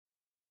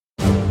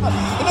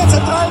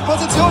zentralen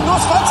Position.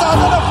 Los, Schweizer hat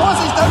er noch vor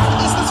sich. Dann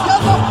ist es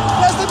Fjordhoff.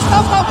 Er ist im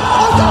Strafraum.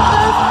 Und der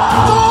trifft.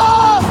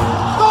 Tor!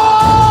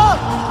 Tor!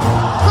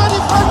 Für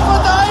die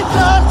Frankfurter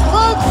Eintracht.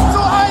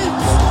 5:1.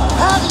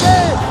 Herrje,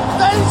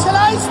 welche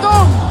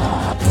Leistung!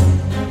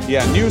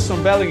 Yeah, news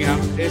from Bellingham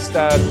is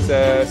that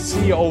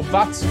CEO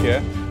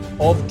Watzke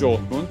of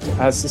Dortmund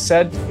has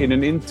said in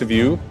an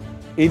interview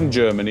in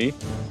Germany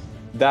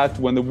that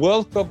when the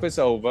World Cup is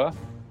over,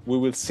 we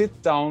will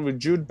sit down with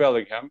Jude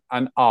Bellingham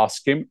and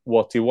ask him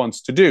what he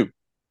wants to do.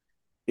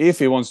 If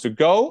he wants to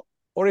go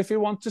or if he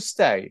wants to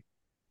stay.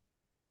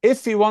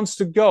 If he wants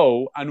to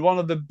go and one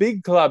of the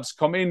big clubs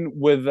come in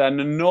with an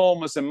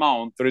enormous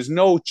amount, there is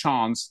no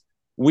chance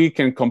we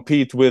can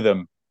compete with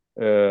him,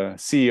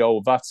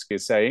 CEO Watzke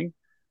is saying.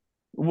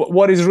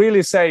 What he's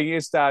really saying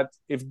is that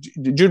if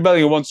Jude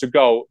Bellingham wants to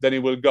go, then he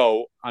will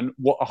go. And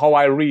how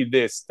I read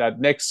this, that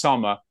next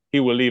summer he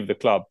will leave the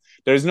club.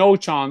 There is no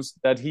chance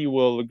that he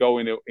will go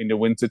in the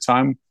winter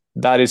time.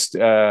 That is,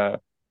 a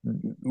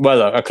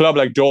club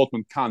like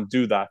Dortmund can't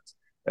do that.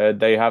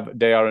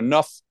 They are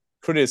enough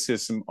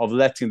criticism of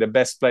letting the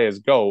best players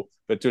go,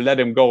 but to let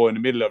him go in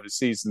the middle of the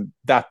season,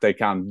 that they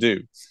can't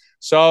do.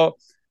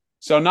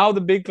 So now the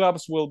big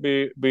clubs will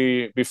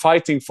be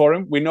fighting for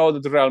him. We know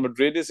that Real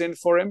Madrid is in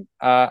for him.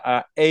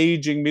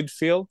 Aging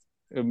midfield.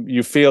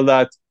 You feel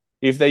that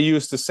if they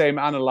use the same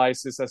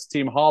analysis as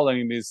Team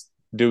Haaland is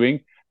doing,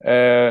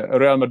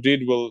 Real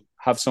Madrid will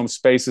have some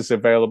spaces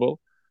available.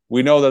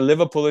 We know that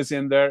Liverpool is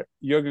in there.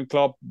 Jurgen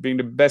Klopp, being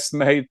the best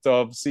mate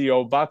of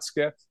CEO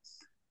Watzke,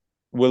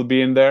 will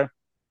be in there.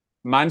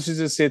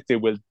 Manchester City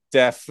will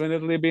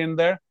definitely be in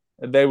there.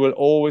 They will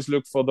always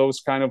look for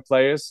those kind of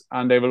players,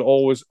 and they will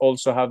always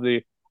also have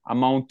the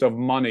amount of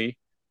money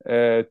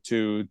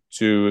to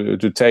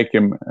take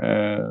him.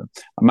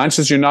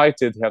 Manchester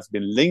United has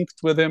been linked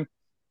with him,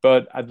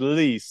 but at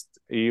least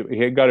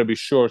he got to be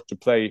sure to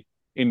play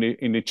in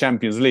the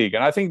Champions League.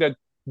 And I think that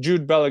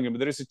Jude Bellingham,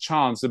 there is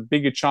a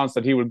bigger chance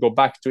that he will go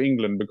back to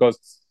England because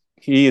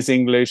he is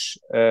English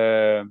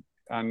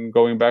and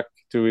going back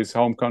to his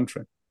home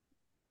country.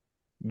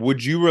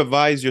 Would you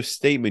revise your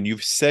statement?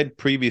 You've said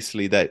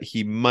previously that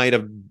he might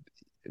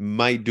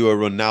do a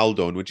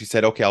Ronaldo, in which he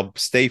said, "Okay, I'll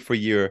stay for a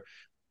year,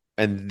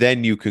 and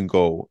then you can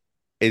go."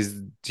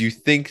 Do you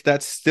think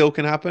that still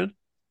can happen?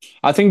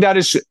 I think that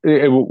is.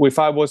 If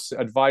I was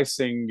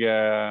advising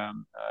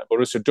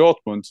Borussia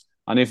Dortmund,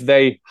 and if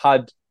they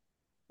had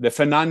the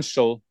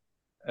financial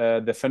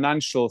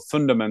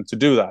fundament to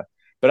do that,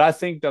 but I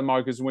think that,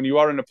 Marcus, when you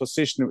are in a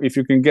position, if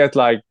you can get,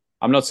 like,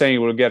 I'm not saying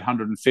you will get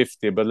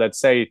 150, but let's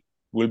say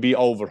will be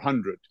over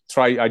 100.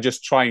 I'm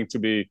just trying to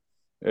be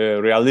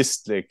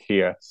realistic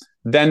here.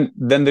 Then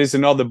there's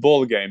another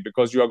ball game,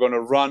 because you are going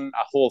to run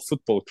a whole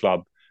football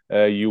club.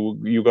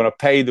 You're going to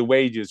pay the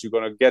wages. You're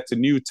going to get the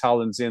new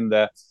talents in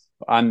there,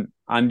 and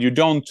you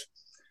don't.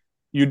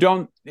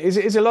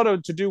 It's a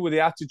lot to do with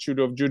the attitude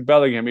of Jude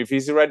Bellingham. If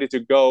he's ready to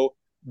go,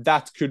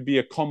 that could be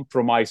a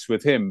compromise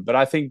with him. But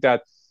I think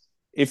that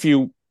if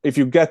you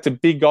get the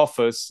big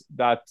offers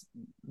that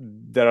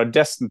are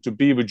destined to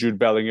be with Jude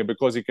Bellingham,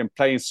 because he can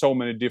play in so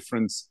many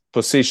different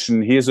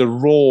positions. He is a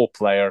raw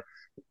player,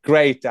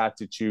 great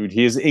attitude.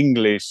 He is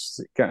English,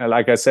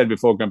 like I said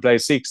before, can play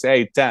 6,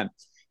 8, 10.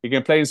 He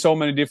can play in so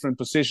many different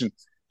positions.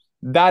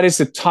 That is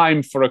a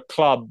time for a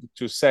club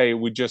to say,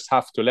 we just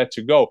have to let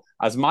you go.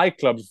 As my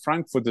club,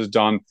 Frankfurt, has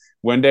done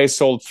when they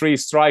sold 3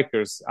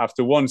 strikers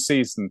after one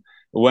season,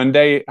 when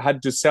they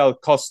had to sell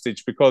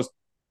Kostic because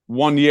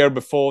 1 year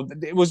before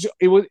it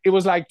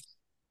was like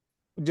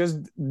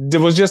there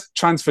was just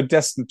transfer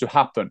destined to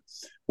happen.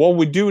 What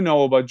we do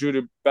know about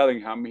Jude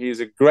Bellingham, he is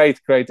a great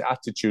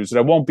attitude, so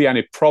there won't be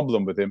any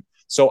problem with him.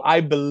 So I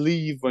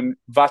believe when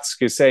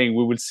Watzke is saying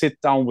we will sit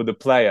down with the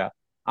player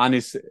and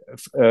his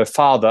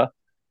father,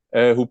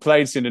 who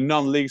plays in the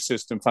non-league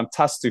system.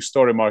 Fantastic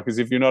story, Marcus.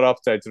 If you're not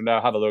updated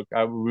now, have a look.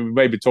 We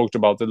maybe talked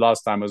about it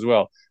last time as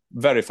well.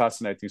 Very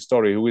fascinating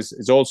story, who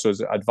is also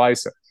his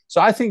advisor. So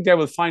I think they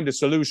will find a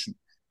solution.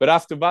 But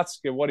after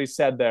Watzke, what he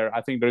said there,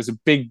 I think there is a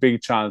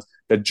big chance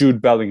that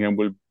Jude Bellingham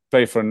will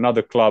play for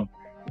another club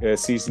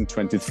season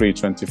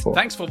 23-24.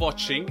 Thanks for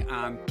watching,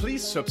 and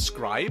please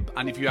subscribe.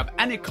 And if you have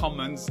any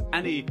comments,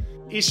 any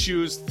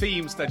issues,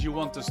 themes that you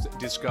want us to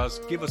discuss,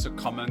 give us a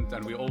comment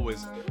and we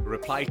always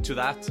reply to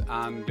that.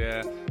 And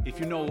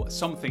if you know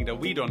something that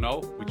we don't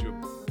know, which you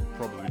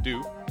probably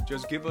do,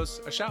 just give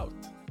us a shout.